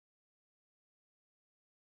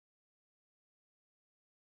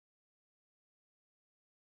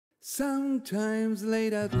Sometimes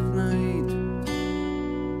late at night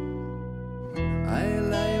I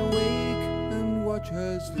lie awake and watch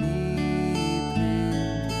her sleeping.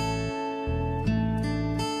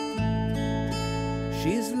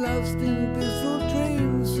 She's lost in peaceful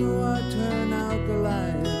dreams, so I turn out the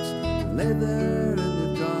lights and lay there in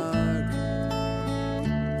the dark.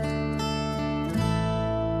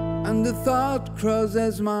 And the thought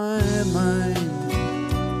crosses my mind,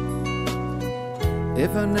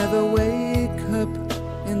 if I never wake up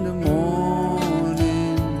in the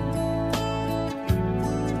morning,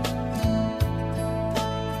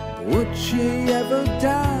 would she ever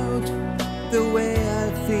doubt the way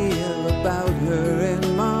I feel about her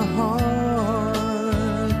in my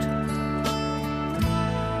heart?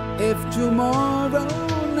 If tomorrow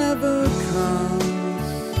never comes,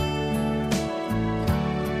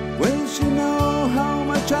 will she know how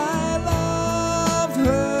much I love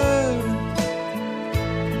her?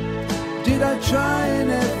 Did I try in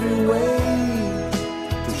every way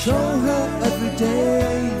to show her every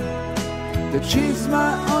day that she's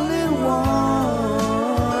my only one?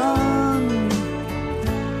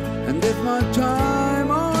 And if my time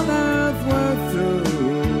on earth were through,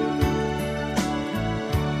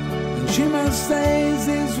 then she must say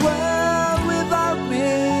this world without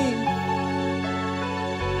me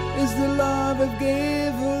is the love I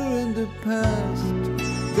gave her in the past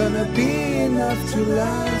gonna be enough to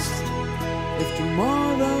last if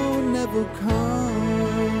tomorrow never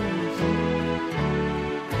comes?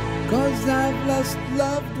 'Cause I've lost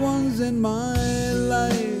loved ones in my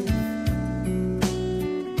life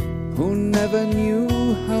who never knew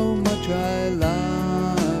how much I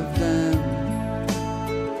loved them.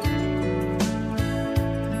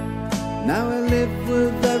 Now I live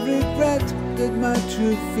with the regret that my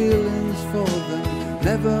true feelings for them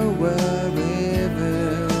never were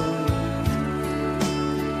revealed.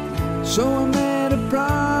 So I made a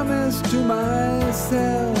promise to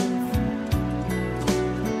myself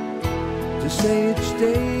to say each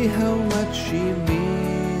day how much she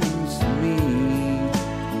means to me,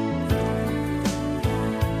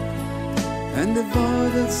 and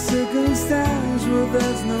avoid a circumstance where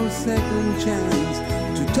there's no second chance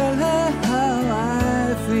to tell her how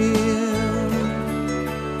I feel.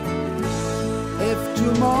 If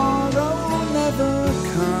tomorrow never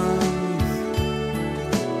comes,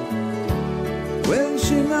 will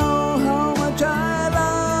she know how much I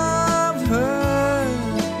loved her?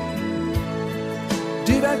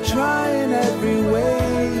 Did I try in every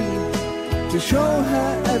way to show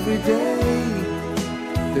her every day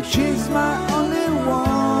that she's my only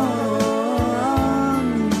one?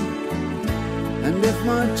 And if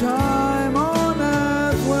my time on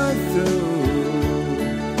earth were through,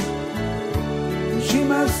 she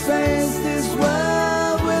must face this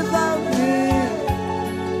world without me.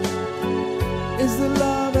 Is the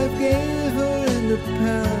love I gave her in the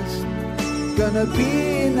past gonna be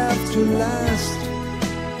enough to last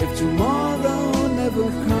if tomorrow never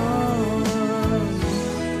comes?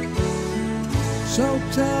 So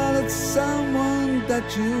tell it someone that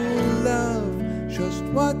you love just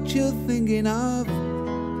what you're thinking of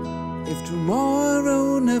if tomorrow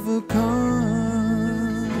never comes.